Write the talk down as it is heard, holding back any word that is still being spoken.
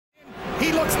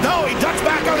No, he ducks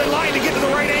back out in line to get to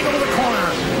the right angle of the corner.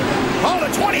 Oh,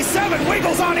 the 27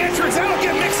 wiggles on entrance. That'll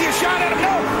give Mixie a shot at him.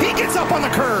 No, he gets up on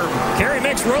the curb. Kerry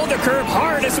Mix rode the curb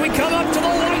hard as we come up to the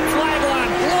white flag lap.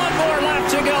 One more lap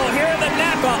to go here in the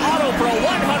Napa Auto Pro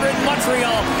 100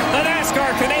 Montreal. The NASCAR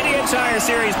Canadian Tire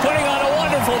Series putting on a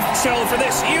wonderful show for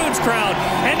this huge crowd.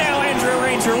 And now Andrew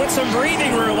Ranger with some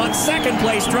breathing room on second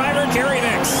place driver Kerry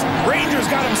Mix. Ranger's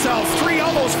got himself 3,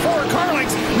 almost 4 car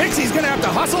lengths. Mixie's going to have to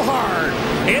hustle hard.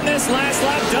 In this last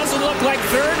lap, doesn't look like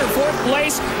third or fourth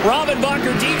place. Robin Buck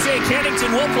or DJ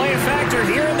Kennington will play a factor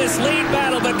here in this lead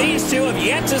battle, but these two have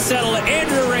yet to settle it.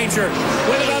 Andrew Ranger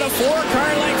with about a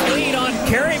 4-car length lead on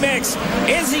Kerry Mix.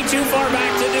 Is he too far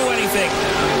back to do anything?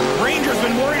 Ranger's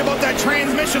been worried about that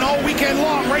transmission all weekend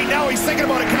long. Right now he's thinking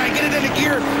about it. Can I get it into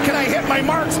gear? Can I hit my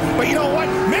marks? But you know what?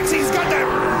 Mixie's got that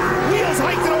wheels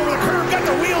hiked over the curb, got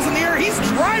the wheels in the air. He's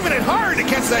driving it hard to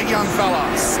catch that young fella.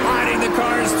 Sliding the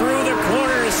cars through the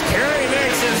corners. Kerry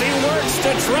Mix as he works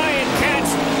to try and catch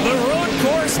the road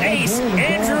course ace,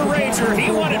 Andrew Ranger.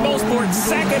 He won at Mosport,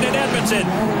 second in Edmonton.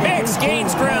 Mix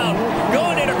gains ground,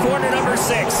 going into corner number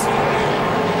 6.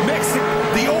 Mix,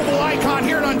 the oval icon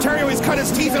here in Ontario, he's cut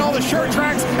his teeth in all the short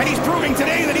tracks, and he's proving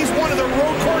today that he's one of the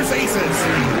road course aces.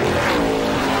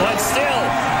 But still,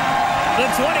 the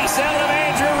 27 of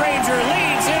Andrew Ranger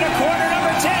leads into corner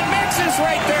number 10. Mix is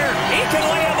right there. He can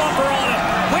lay a bumper on him.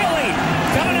 Willie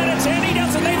coming out of 10. He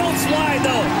doesn't. They don't slide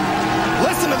though.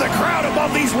 Listen to the crowd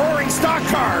above these roaring stock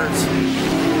cars.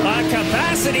 A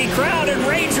capacity crowd, and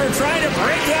Ranger trying to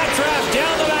break that trap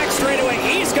down the back straightaway.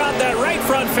 He's got that right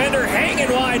front fender hanging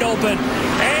wide open,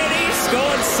 and he's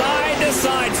going side to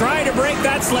side, trying to break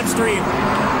that slipstream.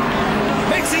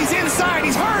 Mixie's inside.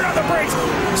 He's hard on the brakes.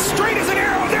 Straight as an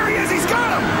arrow. There he is. He's got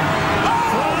him.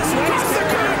 Oh, across the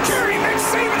curb. Kerry Mix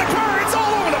saving the car. It's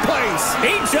all over the place.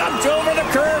 He jumped over the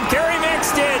curb. Kerry Mix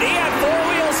did. He had 4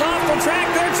 wheels off the track.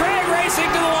 They're drag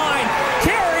racing to the line.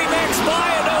 Kerry Mix by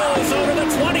a nose over the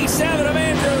 27 of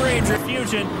Andrew Ranger.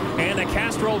 Fusion and the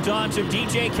Castrol Dodge of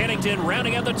DJ Kennington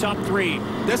rounding out the top 3.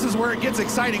 This is where it gets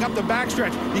exciting up the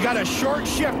backstretch. You got a short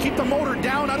shift. Keep the motor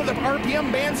down out of the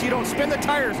RPM band so you don't spin the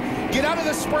tires. Get out of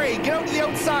the spray. Get out to the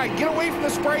outside. Get away from the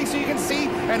spray so you can see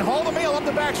and haul the mail up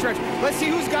the backstretch. Let's see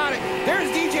who's got it. There's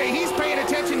DJ. He's paying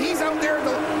attention. He's out there.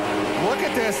 Look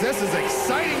at this. This is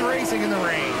exciting racing in the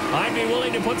rain. I'd be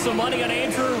willing to put some money on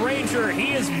Andrew Ranger.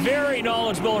 He is very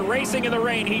knowledgeable at racing in the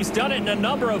rain. He's done it in a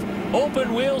number of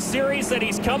open wheel series that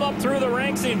he's come up through the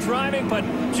ranks in driving, but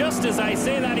just as I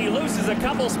say that, he loses a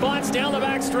couple spots down the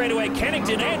back straightaway.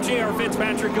 Kennington and J.R.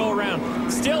 Fitzpatrick go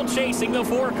around, still chasing the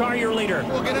 4-car leader.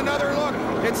 We'll get another look.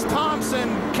 It's Thompson,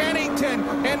 Kennington,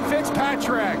 and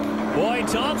Fitzpatrick. Boy,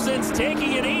 Thompson's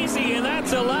taking it easy, and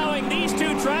that's allowing these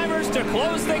two drivers to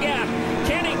close the gap.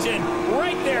 Kennington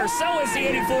right there, so is the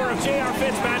 84 of J.R.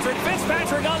 Fitzpatrick.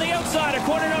 Fitzpatrick on the outside of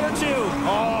corner number 2.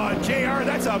 Oh, J.R.,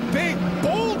 that's a big,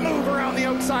 bold move around the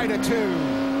outside of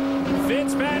 2.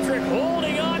 Fitzpatrick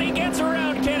holding on. He gets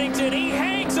around Kennington. He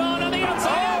hangs on the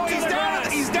outside. Oh,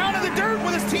 he's down in the dirt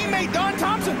with his teammate Don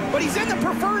Thompson, but he's in the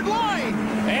preferred line.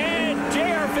 And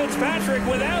J.R. Fitzpatrick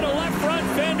without a left front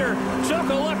fender took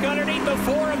a look underneath the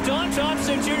 4 of Don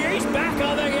Thompson Jr. He's back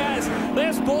on the gas.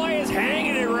 This boy is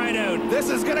hanging it right out. This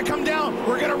is going to come down.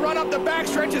 We're going to run up the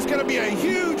backstretch. It's going to be a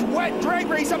huge wet drag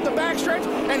race up the backstretch,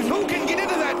 and who can get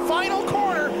into that final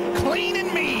corner clean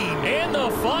and mean? In the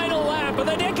final lap of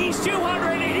the Dickies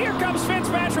 200, and here comes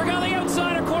Fitzpatrick on the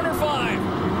outside of corner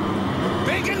 5.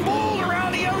 Big and bold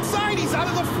around the outside. He's out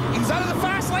of the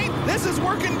fast lane. This is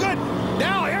working good.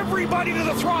 Now everybody to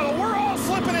the throttle. We're all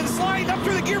slipping and sliding up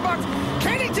through the gearbox.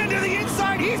 Kennington to the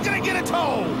inside. He's going to get a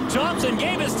tow. Thompson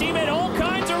gave his teammate all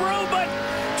kinds of room, but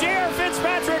J.R.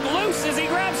 Fitzpatrick loose as he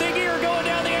grabs a gear going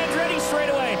down the Andretti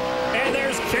straightaway. And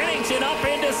there's Kennington up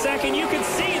into second. You can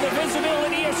see the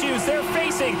visibility issues they're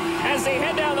facing as they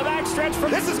head down the backstretch.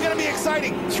 This is going to be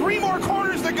exciting. 3 more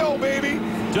corners to go, baby.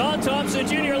 Don Thompson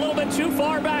Jr. a little bit too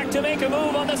far back to make a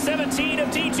move on the 17 of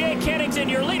DJ Kennington.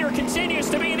 Your leader continues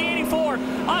to be the 84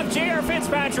 of J.R.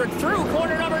 Fitzpatrick through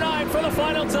corner number 9 for the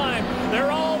final time.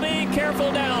 They're all being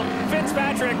careful now.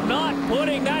 Fitzpatrick not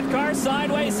putting that car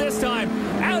sideways this time.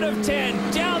 Out of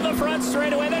 10, down the front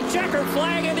straightaway, the checkered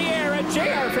flag in the air, and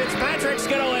J.R. Fitzpatrick's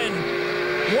going to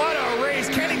win. What a race.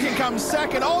 Kennington comes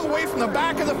second all the way from the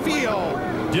back of the field.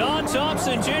 Don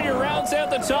Thompson Jr. rounds out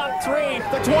the top 3.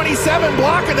 The 27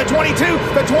 blocking the 22.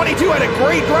 The 22 had a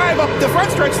great drive up the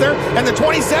front stretch there, and the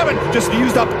 27 just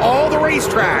used up all the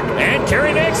racetrack. And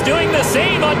Kerry Mix doing the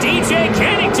same on DJ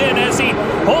Kennington as he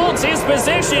holds his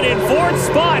position in 4th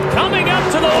spot. Coming up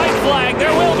to the white flag,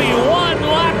 there will be 1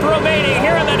 lap remaining. remaining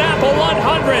here in the Napa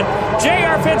 100.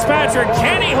 J.R. Fitzpatrick,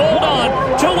 can he hold on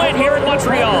to win here in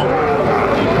Montreal?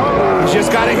 He's just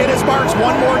got to hit his marks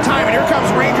one more time, and here comes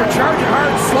Ranger charging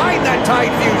hard, sliding that Tide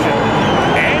Fusion.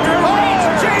 Andrew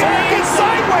Ranger, J.R. gets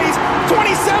sideways.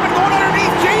 27 going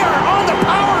underneath. J.R. on the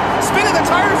power, spinning the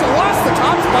tires and lost the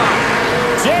top spot.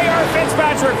 J.R.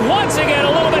 Fitzpatrick once again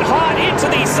a little bit hot into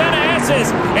the Senna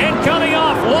S's, and coming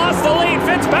off, lost the lead.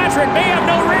 Fitzpatrick may have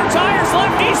no rear tires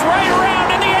left. He's right around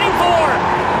in the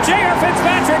 84. J.R.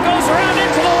 Fitzpatrick goes around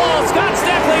into the wall. Scott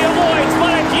Steckley avoids,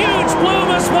 but a huge plume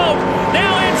of smoke.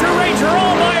 Now Andrew Ranger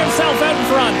all by himself out in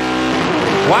front.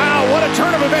 Wow, what a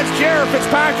turn of events. J.R.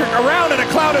 Fitzpatrick around in a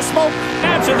cloud of smoke.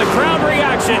 Imagine the crowd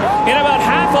reaction in about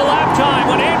half a lap time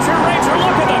when Andrew Ranger,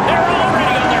 look at them, they're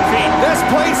already on their feet. This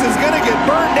place is going to get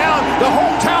burned down. The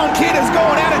hometown kid is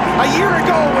going at it. A year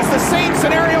ago it was the same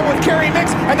scenario with Kerry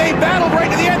Mix, and they battled right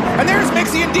to the end. And there's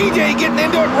Mixie and DJ getting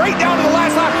into it right down to the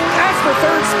last lap. That's for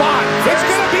third spot. It's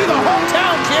going to be the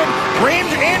hometown kid,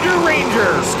 Andrew Ranger.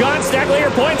 Scott Steckley,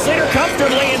 your points leader,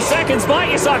 comfortably in second spot.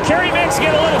 You saw Kerry Mix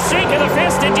get a little shake of the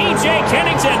fist to DJ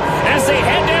Kennington as they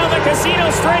head down the casino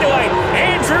straightaway.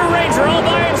 Andrew Ranger all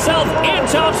by himself in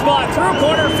top spot through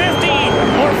corner 15,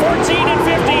 or 14 and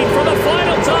 15 for the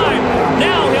final time.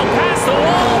 Now he'll pass the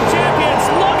wall of champions.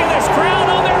 Look at this crowd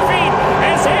on their feet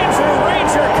as Andrew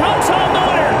Ranger comes home the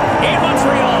winner in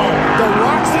Montreal. The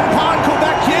Roxton Pond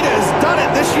Quebec kid has done it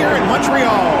this year in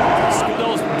Montreal.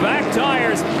 Those back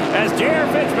tires as J.R.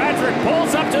 Fitzpatrick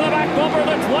pulls up to the back bumper of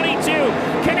the 22.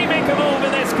 Can he make a move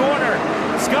in this corner?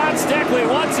 Scott Steckley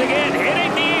once again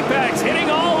hitting the apex, hitting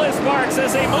all his marks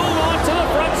as they move on to the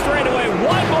front straightaway.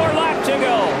 One more lap to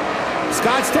go.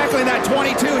 Scott Steckley in that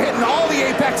 22 hitting all the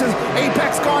apexes.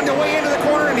 Apex gone away into the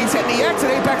corner, and he's hitting the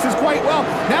exit apexes quite well.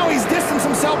 Now he's distanced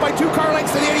himself by 2 car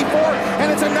lengths to the 84,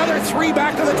 and it's another 3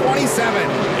 back to the 27.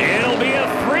 It'll be a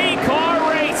 3-car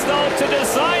race, though, to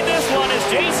decide this one as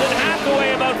Jason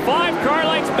Hathaway about 5 car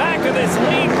lengths back of this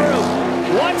lead group.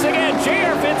 Once again,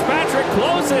 J.R. Fitzpatrick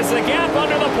closes the gap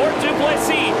under the Port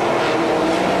Duplessis.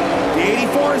 The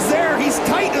 84 is there. He's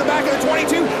tight to the back of the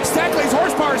 22. Steckley's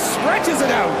horsepower stretches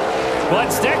it out. But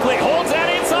Steckley holds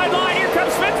that inside line. Here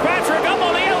comes Fitzpatrick up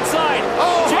on the outside.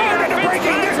 Oh, hard into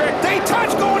braking. They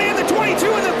touch going in. The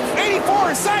 22 and the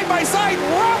 84 side by side,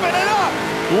 rubbing it up.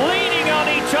 Leaning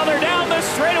on each other down the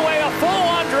straightaway. A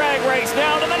full-on drag race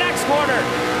down to the next corner.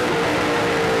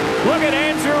 Look at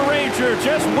Andrew Ranger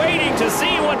just waiting to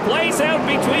see what plays out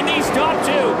between these top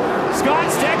two. Scott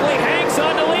Steckley hangs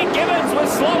on to lead. Gibbons was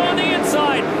slow on the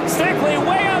inside. Steckley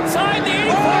way outside the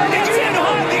 84.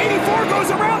 The 84 goes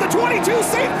around the 22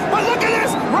 safe. But look at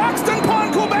this. Roxton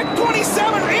Pond, Quebec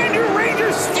 27. Andrew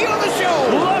Ranger stealing the show.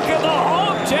 Look at the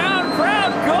hometown crowd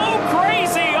go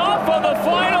crazy off of the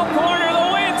final corner. The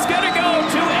win's going to go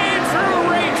to Andrew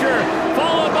Ranger,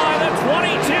 followed by the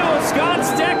 22 of Scott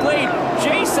Steckley.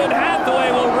 Jason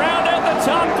Hathaway will round out the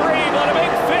top 3, but a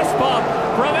big fist bump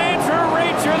from Andrew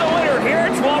Ranger, the winner here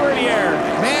at Trois-Rivieres.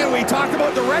 Man, we talked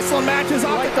about the wrestling matches.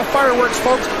 I'll get the fireworks,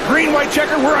 folks. Green, white,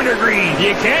 checker, we're under green.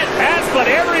 You can't pass, but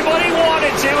everybody wanted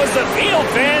to as the field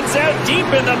fans out deep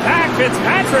in the pack.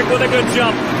 Fitzpatrick with a good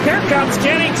jump. Here comes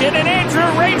Kennington and Andrew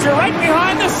Ranger right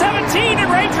behind the 17, and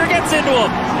Ranger gets into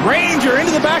him. Ranger into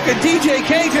the back of DJ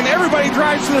Kennington. Everybody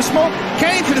drives through the smoke.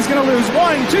 Kennington is going to lose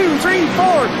 1, 2, 3,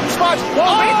 4 spots.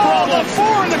 Oh, the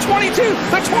 4 and the 22.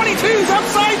 The 22's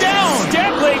upside down.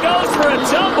 Steckley goes for a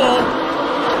tumble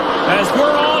as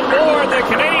we're on board the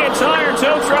Canadian Tire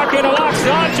tow truck in a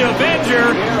Dodge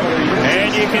Avenger.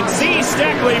 And you can see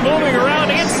Steckley moving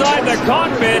around inside the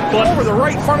cockpit, but over the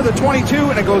right front of the 22,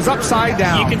 and it goes upside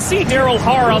down. You can see Daryl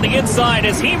Haar on the inside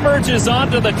as he merges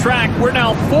onto the track. We're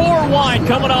now 4 wide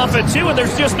coming off at 2, and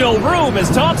there's just no room as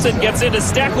Thompson gets into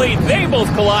Steckley. They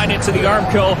both collide into the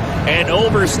Armco, and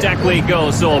over Steckley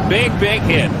goes. So a big, big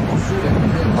hit.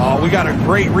 Oh, we got a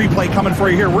great replay coming for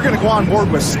you here. We're going to go on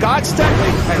board with Scott Steckley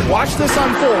and watch this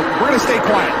unfold. We're going to stay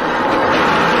quiet.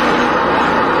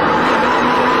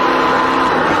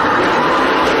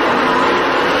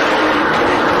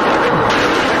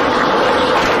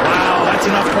 Wow, that's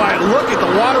enough quiet. Look at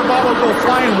the water bottle go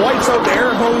flying, wipes out the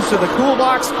air hose to the cool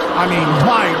box. I mean,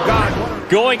 my God.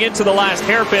 Going into the last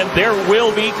hairpin, there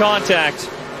will be contact.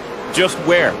 Just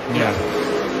where? Yeah.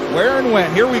 Where and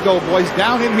when? Here we go, boys.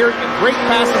 Down in here, great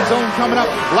passing zone coming up.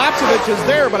 Lapsevich is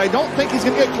there, but I don't think he's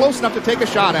going to get close enough to take a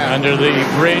shot at him. Under the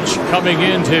bridge coming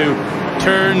into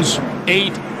turns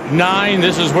 8, 9.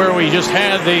 This is where we just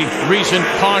had the recent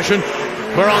caution.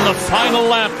 We're on the final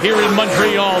lap here in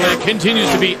Montreal. It continues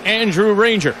to be Andrew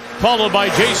Ranger, followed by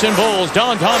Jason Bowles,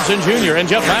 Don Thompson Jr., and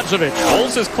Jeff Lapsevich.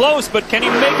 Bowles is close, but can he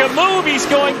make a move? He's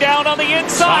going down on the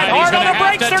inside. Hard on the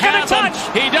brakes, they're going to touch.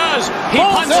 He does. He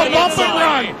Bowles punts him out bump of the and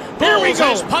way. run. Here we Bowles go.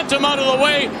 has punt him out of the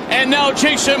way, and now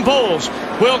Jason Bowles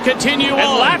will continue And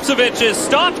on. Lapsevich is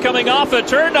stopped coming off of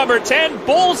turn number 10.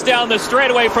 Bowles down the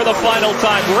straightaway for the final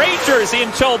time. Ranger's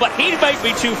in tow, but he might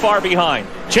be too far behind.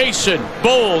 Jason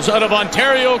Bowles out of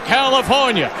Ontario,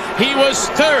 California. He was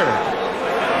third.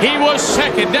 He was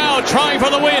second. Now trying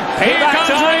for the win. Here Payback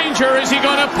comes time. Ranger. Is he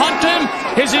going to punt him?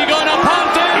 Is he going to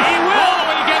punt him? He will.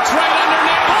 Oh, he gets right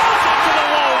underneath. Bowles up to the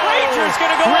wall. Ranger's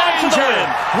going to go on to the win.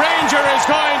 Ranger is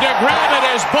going to grab it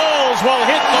as Bowles will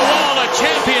hit the wall of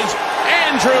champions.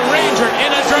 Andrew Ranger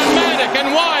in a dramatic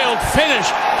and wild finish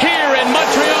here in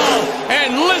Montreal.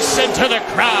 And listen to the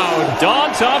crowd.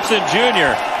 Don Thompson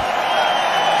Jr.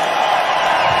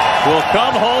 will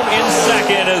come home in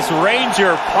second as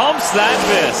Ranger pumps that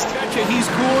fist. He's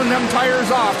cooling them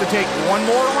tires off to take one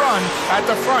more run at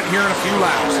the front here in a few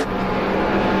laps.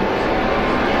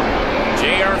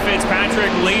 J.R.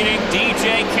 Fitzpatrick leading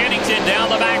DJ Kennington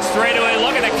down the back straightaway.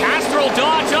 Look at the Castrol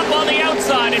Dodge up on the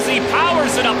outside as he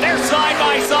powers it up. They're side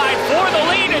by side for the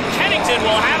lead, and Kennington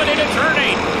will have it into turn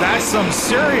 8. That's some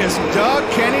serious Doug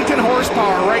Kennington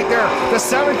horsepower right there. The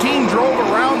 17 drove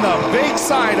around the big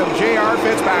side of J.R.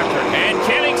 Fitzpatrick. And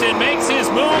Kennington makes his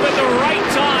move at the right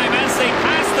time as they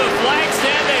pass the flag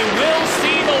stand. They will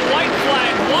see the white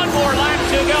flag. One more lap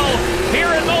to go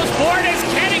here in Mosport as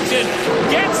Kennington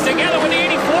gets together with the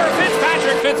 84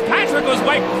 Fitzpatrick. Fitzpatrick was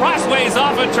wiped crossways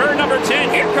off of turn number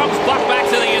 10. Here comes Buck back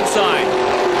to the inside.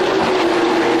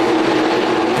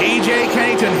 DJ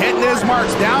Kennington hitting his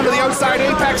marks down to the outside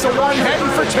apex of 1,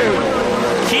 heading for 2.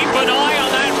 Keep an eye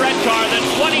on that red car. The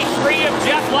 23 of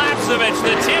Jeff Lapsevich.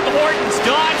 The Tim Hortons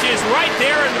Dodge is right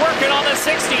there and working on the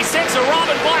 66 of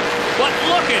Robin Buck. But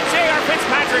look at J.R.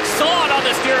 Fitzpatrick saw it on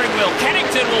the steering wheel.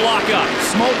 Kennington will lock up.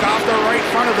 Smoke off the right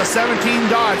front of the 17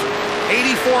 Dodge.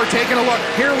 84 taking a look.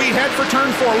 Here we head for turn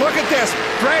 4. Look at this.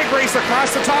 Drag race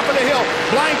across the top of the hill.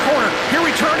 Blind corner. Here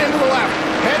we turn into the left.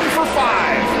 Heading for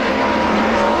 5.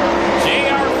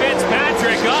 J.R.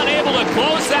 Fitzpatrick unable to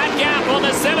close that gap on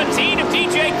the 17 of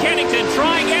DJ Kennington,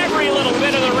 trying every little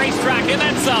bit of the racetrack and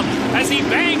then some as he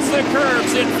bangs the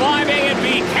curves in 5A and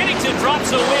B. Kennington drops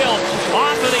a wheel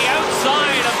off of the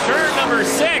outside of turn number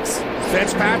 6.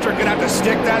 Fitzpatrick gonna have to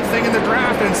stick that thing in the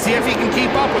draft and see if he can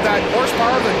keep up with that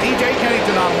horsepower of the DJ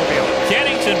Kennington automobile.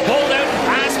 Kennington pulled out and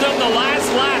passed him the last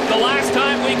lap. The last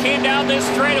time we came down this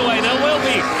straightaway, there will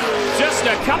be just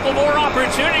a couple more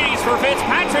opportunities for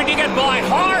Fitzpatrick to get by.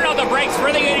 Hard on the brakes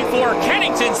for the 84.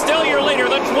 Kennington still your leader.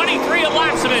 The 23 of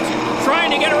Lapsevich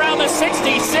trying to get around the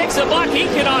 66 of Buck. He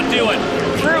cannot do it.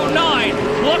 Through 9,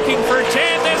 looking for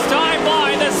 10 this time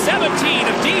by the 17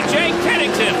 of DJ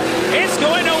Kennington. It's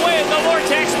going to win the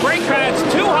Vortex Brake Pads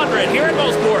 200 here at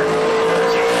Mosport.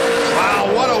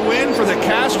 Wow, what a win for the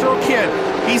Castro kid.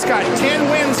 He's got 10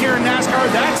 wins here in NASCAR.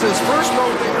 That's his first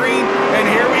road to green. And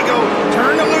here we go.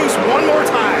 Turn to loose one more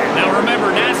time. Now remember,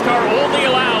 NASCAR only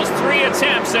allows 3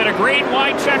 attempts at a green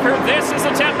white checker. This is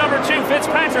attempt number 2.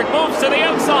 Fitzpatrick moves to the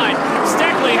outside.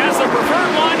 Steckley has the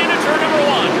preferred line into turn number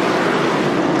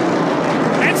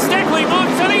 1. And Steckley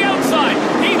moves to the outside.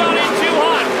 He got in too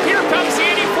hot. Here comes the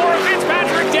 84 of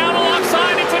Fitzpatrick down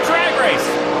alongside. It's a drag race.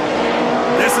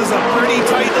 This is a pretty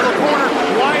tight little corner.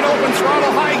 Wide open throttle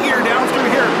high gear down through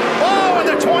here. Oh, and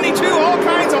the 22, all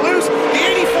kinds of loose. The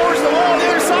 84 is the wall on the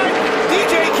other side.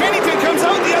 DJ Kennington comes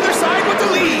out the other side with the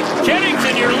lead.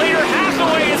 Kennington, your leader,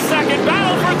 Hathaway is second.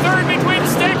 Battle for third between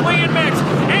Steckley and Mix.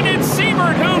 And it's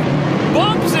Siebert who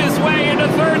bumps his way into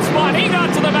third spot. He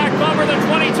got to the back bumper, the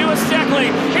 22 of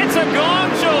Steckley. It's a gong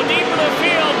show deep in the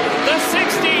field. The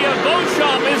 60 of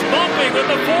Beauchamp is bumping with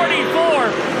the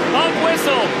 44 of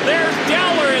Whistle. There's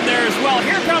Dowler in there as well.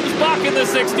 Here comes Buck in the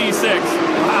 66.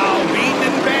 Wow, beating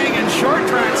and banging short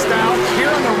track style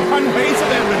here on the runways of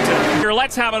Edmonton. Here,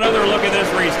 let's have another look at this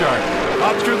restart.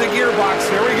 Up through the gearbox.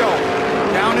 Here we go.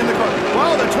 Down in the corner.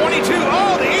 Well, the 22.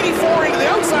 Oh, the 84 into the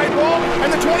outside wall.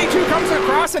 And the 22 comes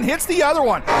across and hits the other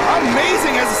one.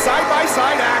 Amazing as a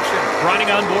side-by-side action. Running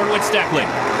on board with Steckley.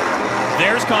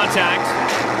 There's contact.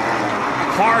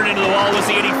 Hard into the wall was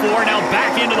the 84. Now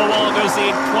back into the wall goes the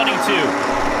 22.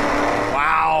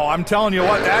 Wow, I'm telling you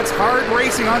what, that's hard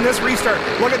racing on this restart.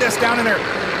 Look at this down in there.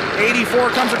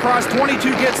 84 comes across,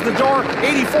 22 gets the door,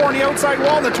 84 on the outside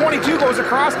wall, and the 22 goes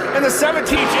across, and the 17.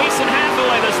 Jason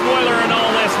Hathaway, the spoiler in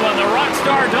all this one. The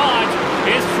Rockstar Dodge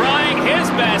is trying his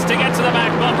best to get to the back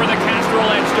bumper, the Castrol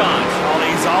Edge Dodge. Well,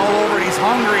 he's all over it. He's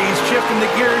hungry. He's shifting the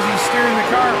gears. He's steering the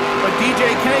car. But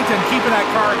DJ Kennington keeping that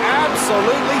car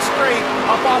absolutely straight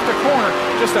up off the corner.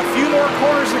 Just a few more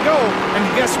corners to go. And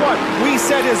guess what? We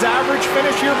said his average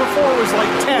finish here before was like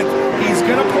 10th. He's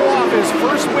going to pull off his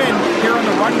first win here on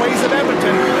the runways of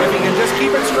Edmonton if he can just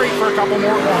keep it straight for a couple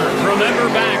more corners. Remember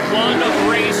back one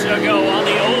race ago on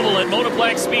the oval at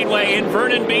Motorplex Speedway in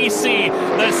Vernon, BC,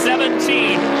 the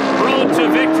 17 Road to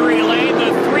Victory Lane.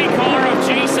 The 3-car of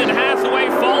Jason Hathaway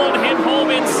followed him home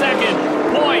in second,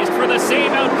 poised for the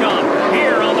same outcome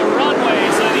here on the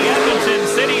runways of the Edmonton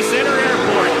City Center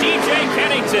Airport. DJ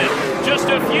Kennington, just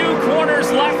a few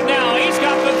corners left now. He's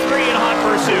got the 3 in hot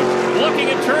pursuit. Looking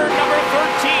at turn number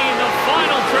 13, the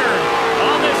final turn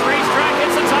on this racetrack.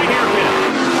 It's a tight hairpin.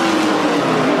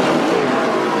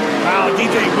 Wow,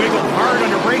 DJ wiggled hard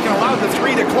under brake and allowed the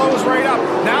 3 to close right up.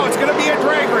 Now it's going to be a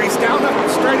drag race down the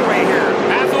straightaway here.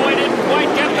 Hathaway didn't quite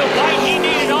get the bite he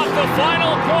needed off the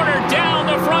final corner down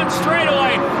the front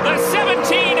straightaway. The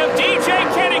 17 of DJ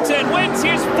Kennington wins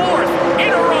his 4th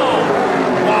in a row.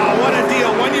 Wow, what a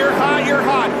deal. When you're hot, you're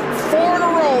hot. 4 in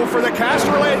a row for the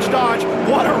Castrol Edge Dodge.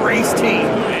 What a race team.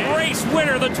 Race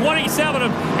winner, the 27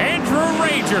 of Andrew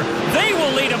Ranger. They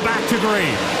will lead him back to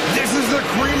green. This is the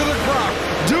cream of the crop.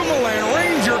 Dumoulin,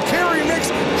 Ranger, Kerry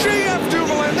Mix, JF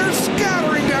Dumoulin, they're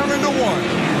scattering down into 1.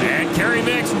 And Kerry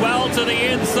Mix well to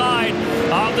the inside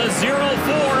of the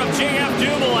 04 of JF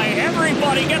Dumoulin.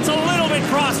 Everybody gets a little bit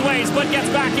crossways, but gets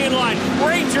back in line.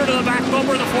 Ranger to the back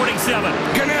bumper, the 47.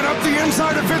 Gannett up the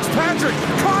inside of Fitzpatrick.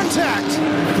 Contact.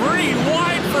 Green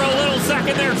wide for a little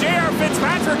second there. J.R.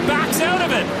 Fitzpatrick backs out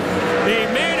of it. The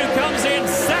man who comes in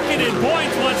second in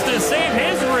points wants to save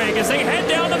his rig as they head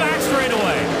down the back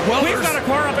straightaway. Well, we've got a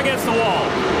car up against the wall.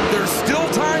 There's still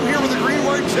time here with the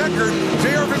green-white checkered.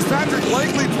 J.R. Fitzpatrick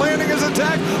likely planning his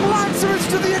attack. Lots of it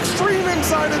to the extreme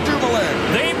inside of Dumoulin.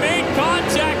 They made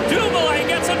contact. Dumoulin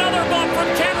gets another bump from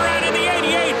Cameron in the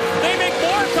 88. They make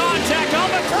more contact on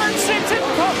the turn 6. And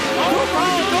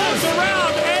Coupal goes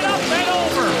around and up and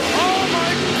over. Oh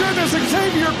my goodness,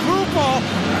 Xavier Coupal.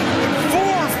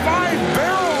 4-5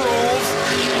 barrel rolls.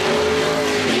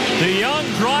 The young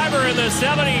driver in the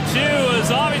 72 is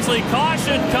obviously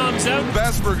caution comes out.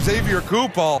 Best for Xavier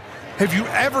Coupal. Have you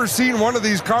ever seen one of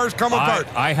these cars come apart?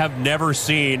 I have never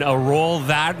seen a roll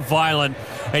that violent.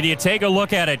 And you take a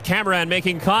look at it. Cameron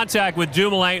making contact with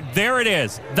Dumoulin. There it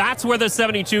is. That's where the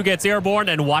 72 gets airborne.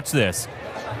 And watch this.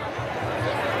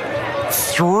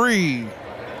 3,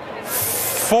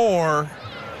 4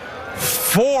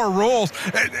 rolls.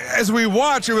 As we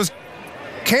watch, it was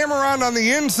Cameron on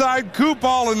the inside,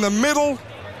 Coupal in the middle,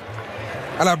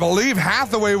 and I believe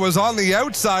Hathaway was on the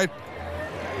outside.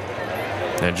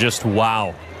 And just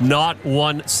wow. Not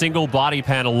one single body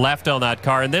panel left on that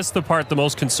car. And this is the part the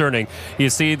most concerning.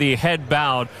 You see the head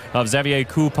bowed of Xavier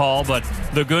Coupal, but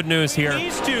the good news here.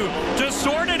 These two to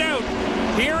sort it out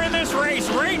here in this race.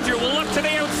 Ranger will look to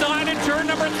the outside in turn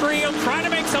number 3. He'll try to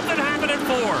make something happen at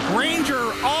 4.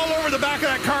 Ranger all over the back of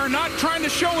that car, not trying to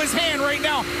show his hand right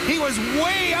now. He was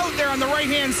way out there on the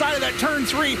right-hand side of that turn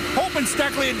 3, hoping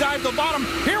Steckley had dived the bottom.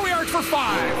 Here we are for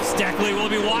 5. Steckley will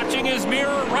be watching his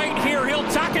mirror right here. He'll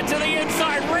tuck it to the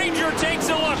inside. Ranger takes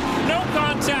a look. No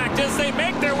contact as they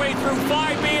make their way through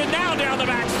 5B and now down the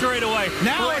back straightaway.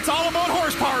 Now it's all about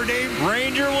horsepower, Dave.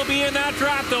 Ranger will be in that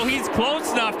draft, though. He's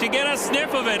close enough to get a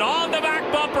sniff of it on the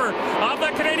back bumper of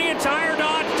the Canadian Tire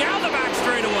Dodge down the back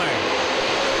straightaway.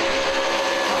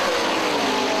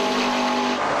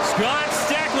 Scott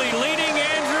Steckley leading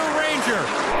Andrew Ranger.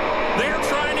 They're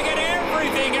trying to get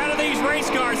everything out of these race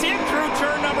cars in through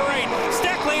turn number 8.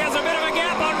 Steckley has a bit of a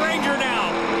gap on Ranger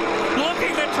now.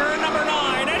 Looking to turn number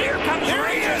 9, and here comes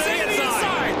Ranger to the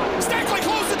inside. Steckley,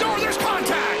 close the door. There's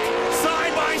contact.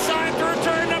 Side by side through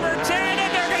turn number 10, and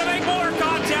they're going to make more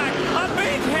contact. A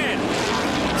big hit.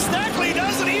 Steckley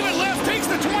doesn't even lift. Takes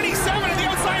the 27 to the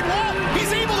outside wall.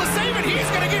 He's able to save it. He's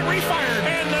going to get refired.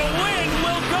 And the win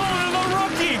will go to the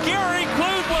rookie. Gary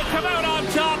Kluge will come out on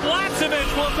top.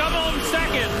 Lapsevich will come home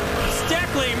second.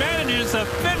 Steckley manages to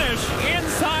finish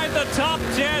inside the top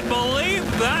 10. Believe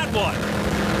that one.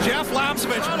 Jeff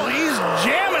Lapsevich, he's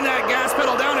jamming that gas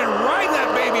pedal down and riding that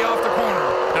baby off the corner.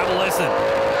 Have a listen.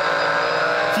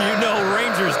 You know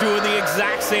Ranger's doing the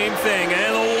exact same thing.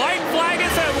 And the white flag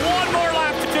is at one more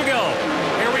lap to go.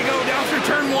 Here we go down through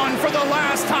turn 1 for the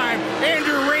last time.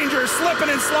 Andrew Ranger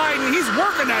slipping and sliding. He's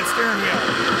working that steering wheel.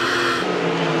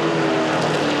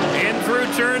 In through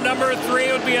turn number 3,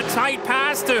 it would be a tight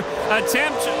pass to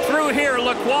attempt through here.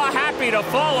 Lacroix happy to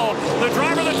follow. The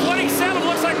driver, the 27,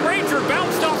 looks like Ranger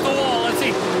bounced off the wall as he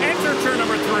entered turn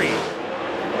number 3.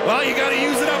 Well, you got to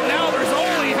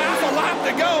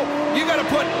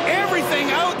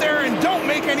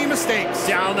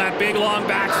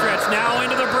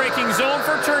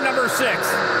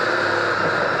sixth.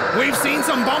 We've seen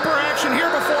some bumper action here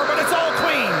before, but it's all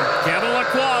clean. Kevin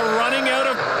Lacroix running out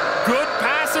of good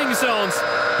passing zones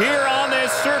here on this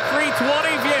Circuit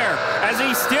trois-rivieres as he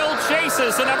still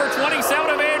chases the number 27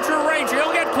 of Andrew Ranger.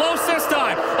 He'll get close this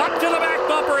time. Up to the back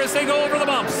bumper as they go over the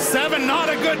bumps. 7, not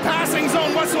a good passing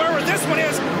zone whatsoever. This one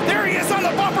is. There he is on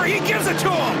the bumper. He gives it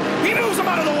to him. He moves him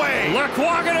out of the way.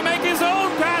 Lacroix going to make his own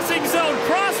passing zone.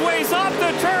 Crossways off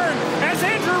the turn as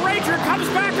Andrew Ranger comes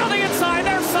back on the inside.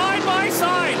 They're side by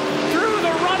side through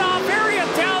the runoff area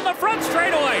down the front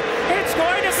straightaway. It's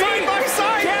going to Side by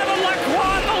side. Kevin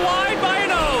Lacroix the line by a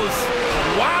nose.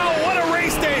 Wow, what a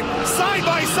race, Dave. Side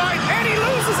by side, and he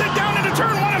loses it down into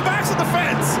turn 1 and backs at the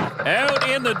fence. Out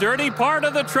in the dirty part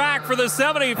of the track for the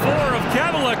 74 of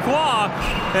Kevin Lacroix,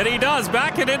 and he does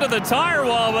back it into the tire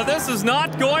wall, but this is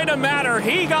not going to matter.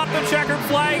 He got the checkered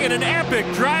flag in an epic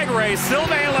drag race.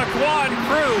 Sylvain Lacroix and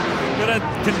crew going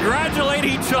to congratulate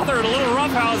each other at a little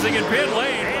roughhousing in pit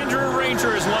lane. Andrew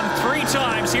Ranger has won 3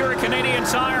 times here at Canadian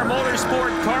Tire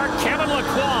Motorsport Car. Kevin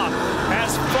Lacroix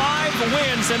has 5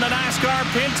 wins in the NASCAR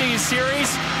Pinty Series,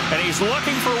 and he's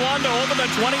looking for one to open the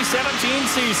 2017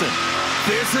 season.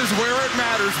 This is where it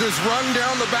matters. This run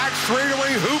down the back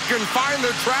straightaway. Who can find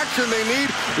the traction they need?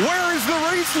 Where is the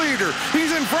race leader?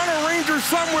 He's in front of Ranger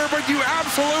somewhere, but you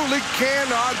absolutely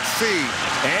cannot see.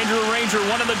 Andrew Ranger,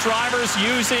 one of the drivers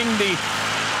using the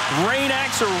Rain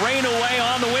X or Rain Away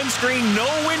on the windscreen. No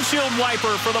windshield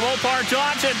wiper for the Mopar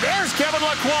Dodge. And there's Kevin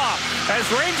Lacroix as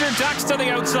Ranger ducks to the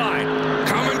outside.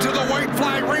 Coming to the white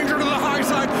flag. Ranger to the high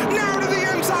side. Now to the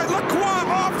inside. Lacroix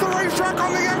off the racetrack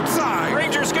on the outside.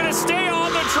 Ranger's going to stay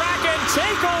on the track and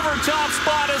take over top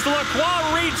spot as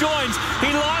Lacroix rejoins.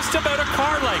 He lost about a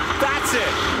car length. That's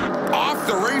it. Off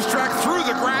the racetrack, through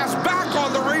the grass, back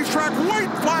on the racetrack.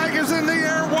 White flag is in the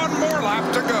air. One more lap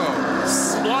to go.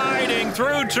 Sliding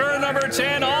through turn number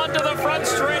 10 onto the front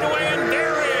straightaway, and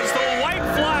there is the white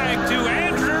flag to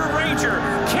Andrew Ranger.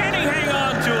 Can he hang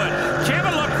on to it?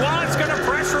 Kevin Lacroix is going to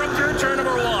pressure him through turn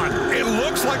number 1. It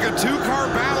looks like a 2-car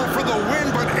battle for the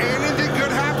win, but anything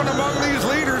could happen among these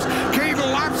leaders. Caden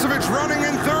Lapsevich running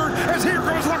in third as here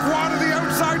goes Lacroix to the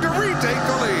outside to retake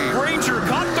the lead. Ranger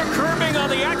caught the curbing on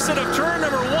the exit of turn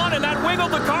number 1, and that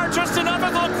wiggled the car just enough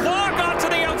as Lacroix got to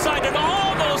the outside and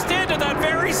almost into that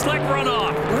very slick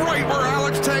runoff. Right where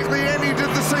Alex Tagliani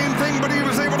did the same thing, but he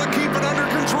was able to keep it under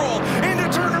control. Into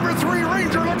turn number 3,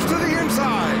 Ranger looks to the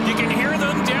inside. You can hear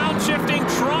them downshifting,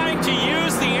 trying to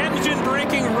use the engine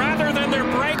braking rather than their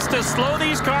brakes to slow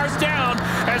these cars down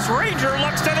as Ranger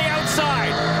looks to the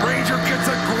outside. Ranger gets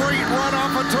a great run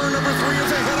off of turn number 3 as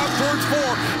they head up towards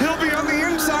 4. He'll be on the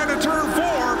inside of turn 4.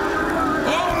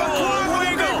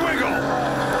 Wiggle.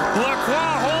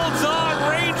 Lacroix holds on.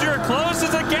 Ranger closes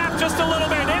the gap just a little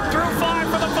bit. In through 5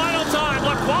 for the final time.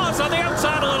 Lacroix on the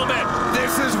outside a little bit.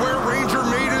 This is where Ranger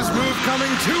made his move.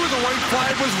 Coming to the white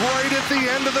flag was right at the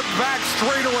end of the back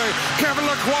straightaway. Kevin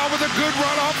Lacroix with a good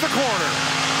run off the corner.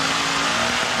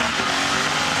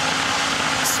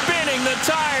 Spinning the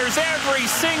tires, every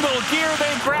single gear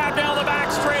they grab down the back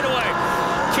straightaway.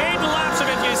 Caden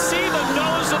Lapsevich, you see the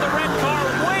nose of the red car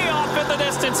way off in the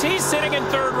distance. He's sitting in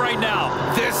third right now.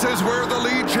 This is where the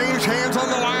lead changed hands on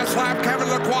the last lap. Kevin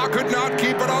Lacroix could not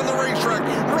keep it on the racetrack.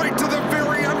 Right to the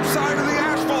very outside of the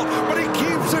asphalt, but he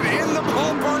keeps it in the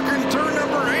ballpark in turn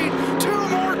number 8. 2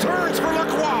 more turns for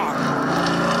Lacroix.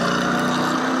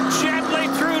 Gently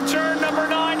through turn number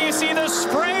 9, you see the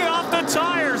spray off the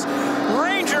tires.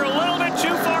 Ranger a little bit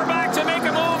too far back to make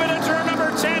a move into turn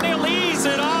number 10. He'll ease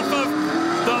it off of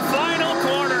the final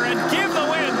corner and give the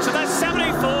win to the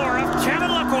 74 of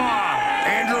Kevin Lacroix.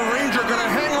 Andrew Ranger going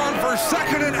to hang on for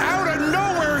second, and out of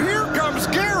nowhere, here comes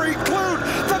Gary Clute.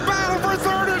 The battle for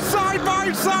third is side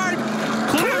by side.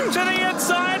 Clute to the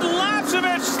inside.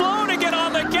 Lapsevich slow to get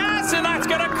on the gas, and that's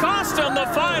going to cost him the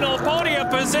final podium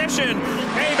position.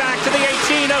 Payback to the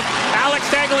 18 of Alex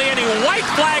Tagliani. White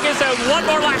flag is out. 1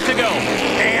 more lap to go.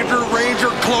 Andrew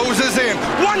Ranger closes in.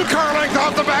 1 car length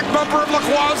off the back bumper of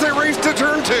Lacroix as they race to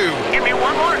turn 2. Give me 1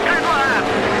 more good lap.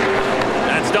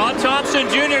 That's Don Thompson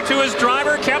Jr. to his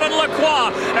driver, Kevin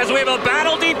Lacroix, as we have a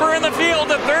battle deeper in the field.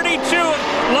 The 32 of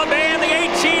LeMay and the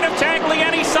 18 of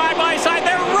Tagliani side by side.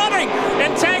 They're running,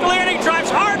 and Tagliani drives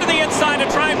hard to the inside to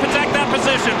try and protect that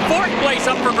position. 4th place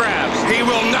up for grabs. He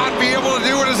will not be able to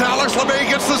do it as Alex LeMay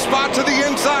gets the spot to the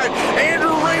inside.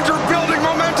 Andrew Ranger building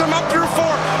momentum up through 4,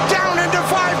 down into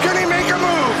 5. Can he make a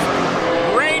move?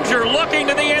 Ranger looking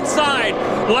to the inside.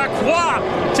 Lacroix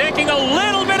taking a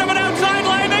little bit of an outside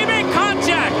line. They make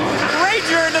contact.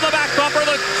 Ranger into the back bumper,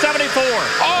 the 74.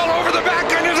 All over the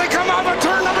back end as they come off of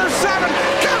turn number 7.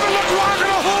 Kevin Lacroix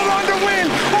going to hold on to win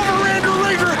over Andrew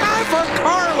Ranger. Half a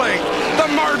car length.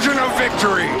 margin of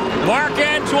victory.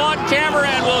 Marc-Antoine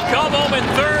Cameron will come home in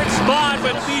third spot,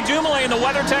 but P. Dumoulin, the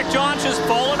WeatherTech Jaunch, has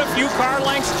fallen a few car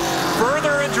lengths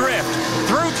further adrift.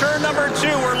 Through turn number 2,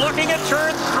 we're looking at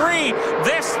turn 3.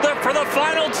 For the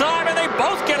final time, and they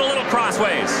both get a little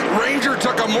crossways. Ranger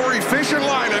took a more efficient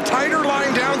line, a tighter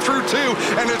line down through 2,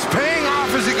 and it's paying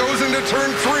off as he goes into turn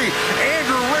 3.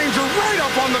 Andrew Ranger right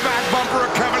up on the back bumper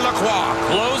of Kevin Lacroix.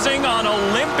 Closing on a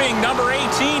limping number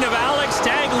 18 of Alex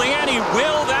Tagliani.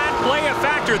 Will that play a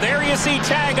factor? There you see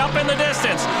Tag up in the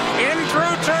distance. In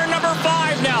through turn number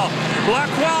 5 now.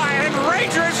 Lacroix and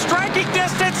Ranger is striking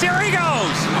distance. Here he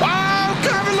goes. Oh,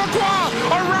 Kevin Lacroix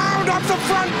around up the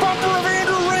front bumper of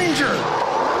Andrew Ranger.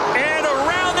 And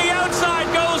around the outside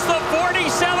goes the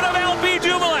 47 of LP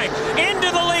Dumoulin. Into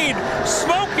the lead.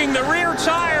 Smoking the rear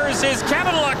tires is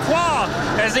Kevin Lacroix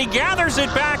as he gathers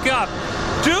it back up.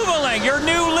 Dumoulin, your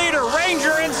new leader.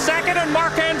 Ranger in second, and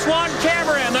Marc-Antoine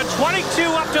Cameron, the 22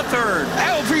 up to third.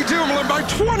 LP Dumoulin by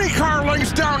 20 car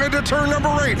lengths down into turn number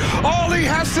 8. All he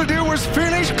has to do is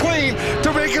finish clean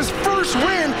to make his first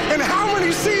win in how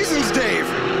many seasons, Dave?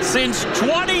 Since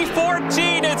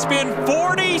 2014, it's been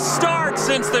 40 starts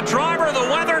since the driver of the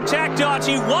WeatherTech Dodge.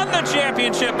 He won the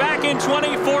championship back in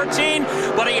 2014,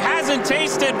 but he hasn't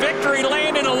tasted victory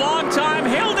lane in a long time.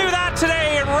 He'll do that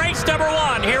today in race number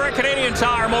 1 here at Canadian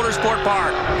Tire Motorsport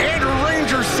Park. Andrew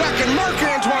Ranger second,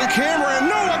 Marc-Antoine Cameron,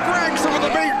 Noah Gragson with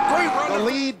a great run. The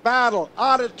lead battle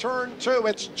out of turn 2.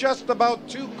 It's just about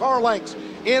 2 car lengths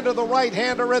into the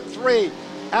right-hander at 3.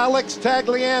 Alex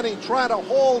Tagliani trying to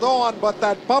hold on, but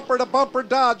that bumper-to-bumper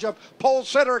dodge of pole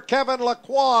sitter Kevin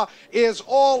Lacroix is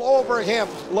all over him.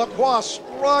 Lacroix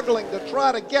struggling to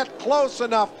try to get close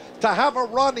enough to have a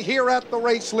run here at the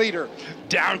race leader.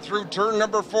 Down through turn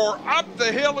number 4, up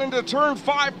the hill into turn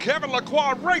 5. Kevin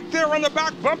Lacroix right there on the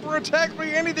back bumper of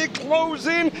Tagliani. They close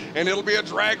in, and it'll be a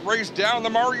drag race down the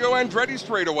Mario Andretti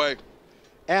straightaway.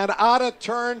 And out of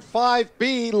turn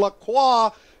 5B,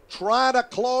 Lacroix trying to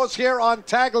close here on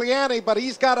Tagliani, but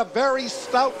he's got a very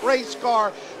stout race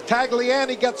car.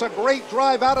 Tagliani gets a great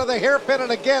drive out of the hairpin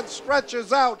and again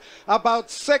stretches out about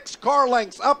 6 car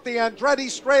lengths up the Andretti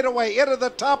straightaway into the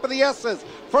top of the S's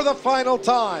for the final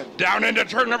time. Down into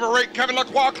turn number 8, Kevin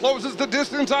Lacroix closes the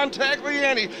distance on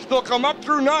Tagliani. They'll come up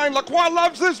through 9. Lacroix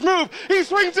loves this move. He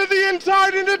swings to the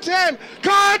inside into 10.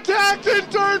 Contact in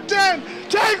turn 10.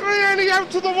 Tagliani out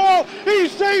to the wall. He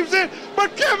saves it,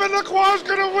 but Kevin Lacroix is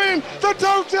going to win the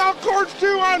Total Course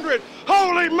 200.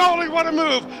 Holy moly, what a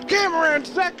move. Cameron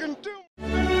second, too.